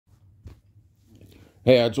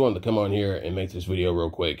Hey, I just wanted to come on here and make this video real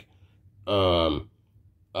quick. Um,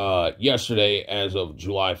 Yesterday, as of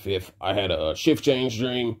July 5th, I had a shift change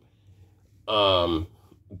dream. Um,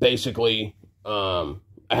 Basically, I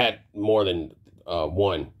had more than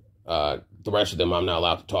one. The rest of them I'm not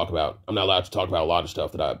allowed to talk about. I'm not allowed to talk about a lot of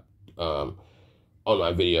stuff that on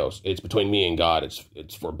my videos. It's between me and God.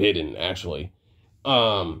 It's forbidden, actually.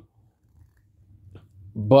 Um,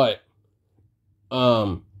 but,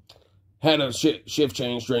 um, Had a shift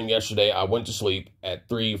change during yesterday. I went to sleep at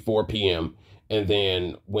 4 p.m. And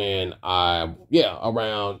then when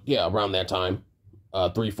around that time,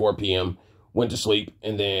 4 p.m., went to sleep.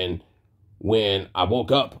 And then when I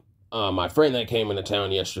woke up, my friend that came into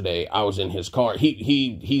town yesterday, I was in his car.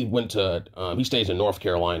 He went to, he stays in North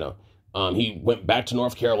Carolina. He went back to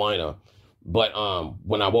North Carolina. But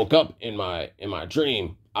when I woke up in my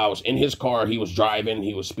dream, I was in his car. He was driving,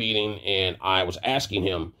 he was speeding, and I was asking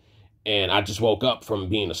him, and I just woke up from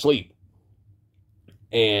being asleep.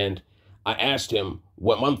 And I asked him,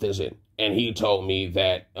 what month is it? And he told me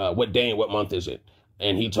that, what day and what month is it?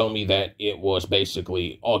 And he told me that it was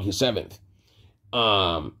basically August 7th.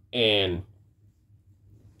 And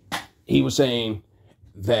he was saying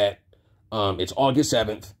that it's August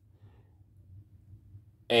 7th.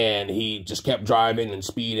 And he just kept driving and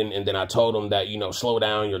speeding. And then I told him that, slow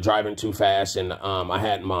down, you're driving too fast. And I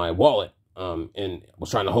had my wallet. And was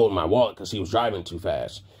trying to hold my wallet because he was driving too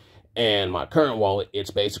fast. And my current wallet, it's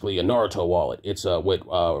basically a Naruto wallet. It's with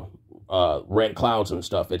red clouds and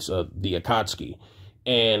stuff. It's the Akatsuki.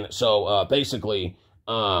 And so basically,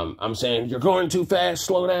 I'm saying, you're going too fast,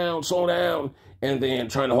 slow down, slow down. And then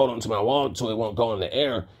trying to hold on to my wallet so it won't go in the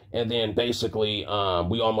air. And then basically,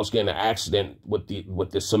 we almost get in an accident with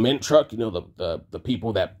the cement truck, the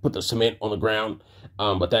people that put the cement on the ground.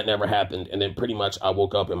 But that never happened. And then pretty much I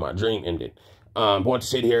woke up and my dream ended. I want to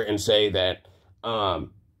sit here and say that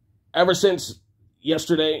ever since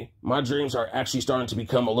yesterday, my dreams are actually starting to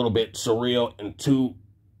become a little bit surreal and too.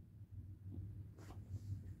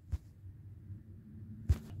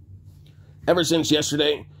 Ever since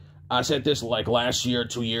yesterday, I said this like last year,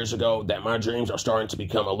 2 years ago, that my dreams are starting to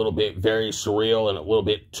become a little bit very surreal and a little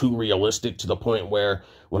bit too realistic, to the point where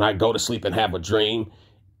when I go to sleep and have a dream,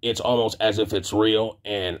 it's almost as if it's real,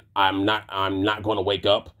 and I'm not going to wake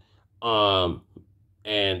up.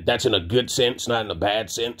 And that's in a good sense, not in a bad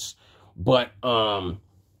sense. But want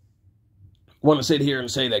to sit here and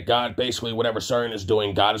say that God, basically whatever CERN is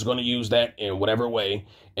doing, God is going to use that in whatever way,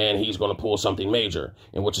 and he's going to pull something major.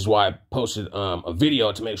 And which is why I posted a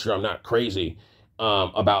video to make sure I'm not crazy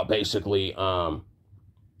about basically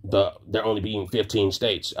there only being 15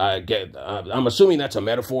 states. I'm assuming that's a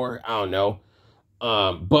metaphor. I don't know.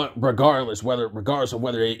 But regardless of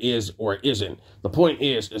whether it is or it isn't, the point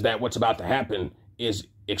is that what's about to happen is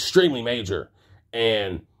extremely major.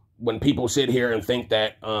 And when people sit here and think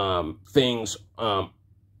that things, the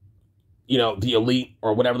elite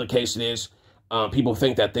or whatever the case it is, people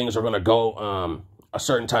think that things are going to go a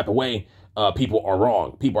certain type of way, people are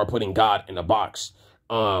wrong. People are putting God in a box.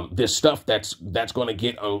 This stuff that's going to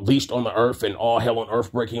get unleashed on the earth, and all hell on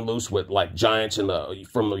earth breaking loose with like giants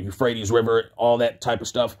from the Euphrates River, all that type of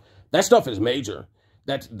stuff. That stuff is major.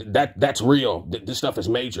 That's real. This stuff is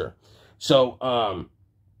major. So,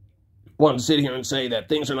 wanted to sit here and say that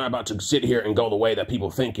things are not about to sit here and go the way that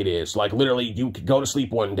people think it is. Like literally, you could go to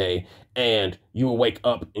sleep one day and you will wake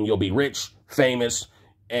up and you'll be rich, famous,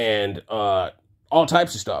 and all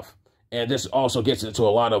types of stuff. And this also gets into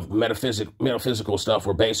a lot of metaphysical stuff,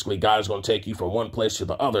 where basically God is going to take you from one place to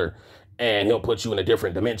the other, and he'll put you in a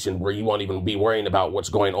different dimension where you won't even be worrying about what's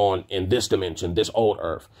going on in this dimension, this old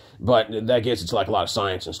earth. But that gets into like a lot of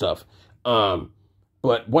science and stuff.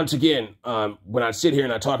 But once again, when I sit here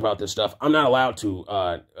and I talk about this stuff, I'm not allowed to,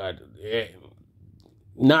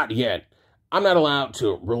 not yet, I'm not allowed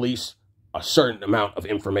to release a certain amount of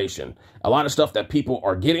information. A lot of stuff that people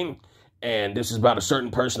are getting, and this is about a certain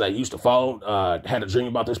person that I used to follow, had a dream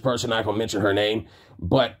about this person. I'm not going to mention her name,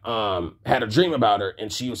 but had a dream about her,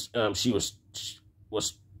 and she was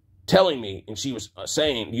telling me, and she was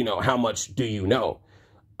saying, how much do you know?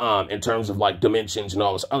 In terms of like dimensions and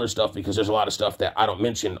all this other stuff, because there's a lot of stuff that I don't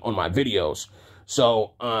mention on my videos.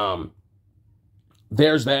 So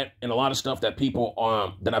there's that, and a lot of stuff that people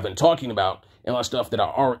that I've been talking about, and a lot of stuff that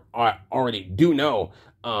I already do know.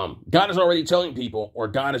 God is already telling people, or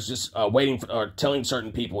God is just waiting for, or telling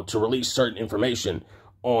certain people to release certain information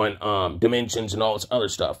on dimensions and all this other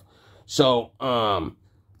stuff. So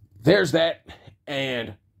there's that,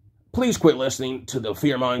 and please quit listening to the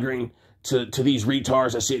fear mongering. to these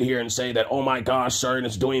retards that sit here and say that, oh my gosh, CERN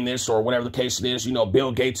is doing this, or whatever the case it is, you know,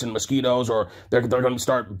 Bill Gates and mosquitoes, or they're going to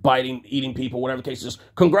start eating people, whatever the case is.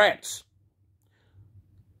 Congrats.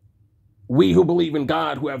 We who believe in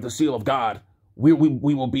God, who have the seal of God, we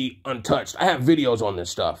will be untouched. I have videos on this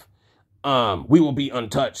stuff. We will be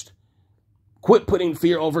untouched. Quit putting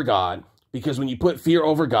fear over God, because when you put fear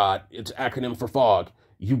over God, it's acronym for fog.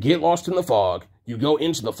 You get lost in the fog, you go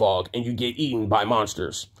into the fog, and you get eaten by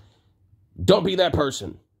monsters. Don't be that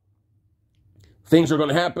person. Things are going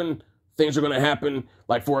to happen. Things are going to happen.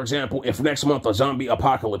 Like, for example, if next month a zombie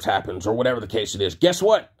apocalypse happens, or whatever the case it is, guess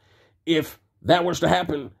what? If that was to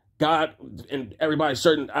happen, God, and everybody's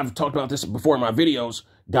certain, I've talked about this before in my videos,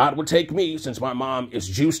 God would take me, since my mom is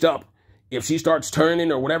juiced up. If she starts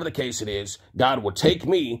turning, or whatever the case it is, God would take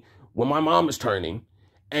me when my mom is turning,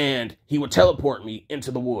 and he would teleport me into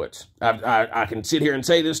the woods. I can sit here and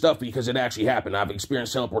say this stuff because it actually happened. I've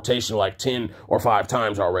experienced teleportation like 10 or 5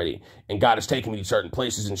 times already. And God has taken me to certain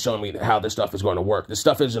places and shown me how this stuff is going to work. This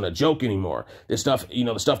stuff isn't a joke anymore. This stuff, you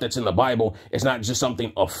know, the stuff that's in the Bible is not just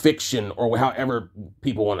something of fiction, or however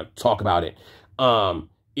people want to talk about it.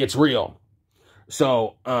 It's real.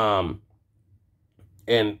 So,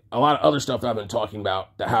 and a lot of other stuff that I've been talking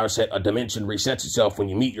about, how a dimension resets itself when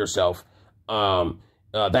you meet yourself.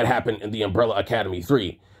 That happened in the Umbrella Academy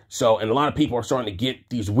 3. So, and a lot of people are starting to get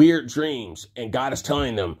these weird dreams, and God is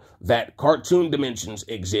telling them that cartoon dimensions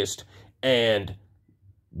exist and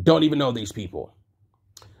don't even know these people.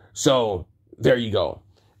 So, there you go.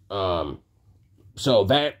 So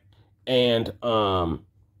that, and, hold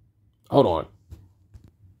on.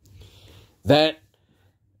 That,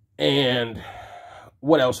 and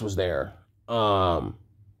what else was there?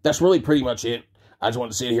 That's really pretty much it. I just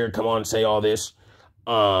want to sit here and come on and say all this.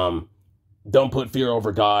 Don't put fear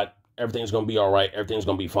over God. Everything's going to be all right. Everything's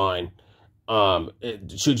going to be fine.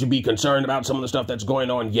 Should you be concerned about some of the stuff that's going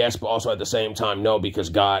on? Yes, but also at the same time, no, because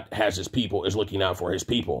God has his people, is looking out for his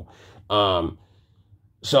people.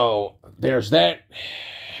 So there's that.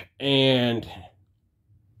 And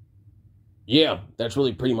yeah, that's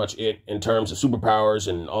really pretty much it in terms of superpowers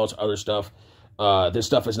and all this other stuff. This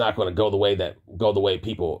stuff is not going to go the way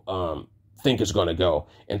people, think it's going to go.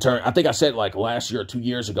 I think I said like last year or 2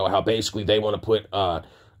 years ago how basically they want to put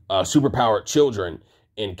superpowered children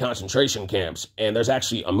in concentration camps. And there's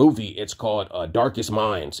actually a movie. It's called Darkest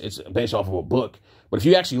Minds. It's based off of a book. But if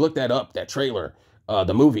you actually look that up, that trailer,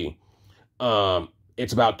 the movie,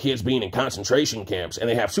 it's about kids being in concentration camps and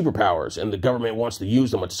they have superpowers and the government wants to use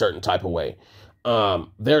them a certain type of way.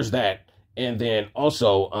 There's that. And then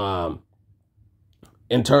also,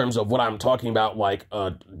 in terms of what I'm talking about, like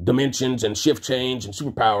dimensions and shift change and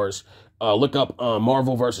superpowers, look up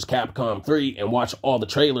Marvel vs. Capcom 3 and watch all the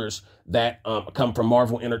trailers that come from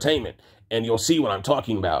Marvel Entertainment. And you'll see what I'm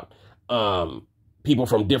talking about. People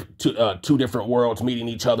from two different worlds meeting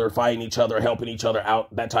each other, fighting each other, helping each other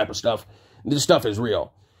out, that type of stuff. This stuff is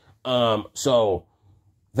real. So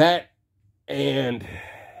that, and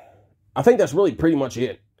I think that's really pretty much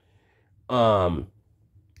it.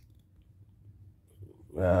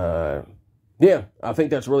 Yeah, I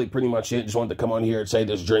think that's really pretty much it. Just wanted to come on here and say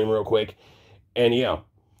this dream real quick. And yeah,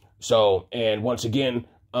 so, and once again,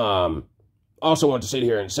 also want to sit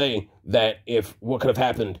here and say that if what could have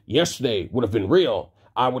happened yesterday would have been real,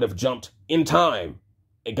 I would have jumped in time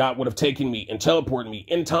and God would have taken me and teleported me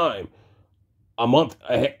in time a month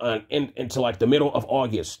ahead, into like the middle of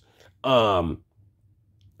August,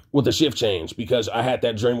 with the shift change, because I had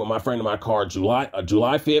that dream with my friend in my car July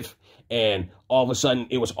 5th, and all of a sudden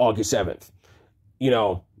it was August 7th. You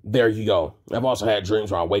know, there you go. I've also had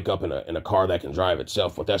dreams where I wake up in a car that can drive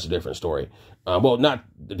itself, but that's a different story. Well, not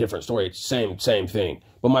the different story. It's same thing.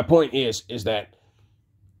 But my point is that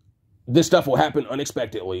this stuff will happen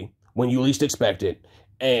unexpectedly when you least expect it.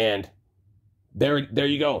 And there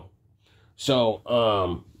you go. So,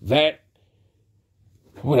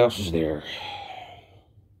 what else is there?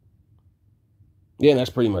 Yeah, that's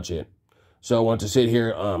pretty much it. So I want to sit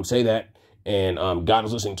here, say that. And God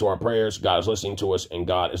is listening to our prayers. God is listening to us, and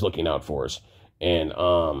God is looking out for us. And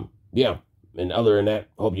yeah, and other than that,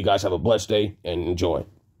 I hope you guys have a blessed day and enjoy.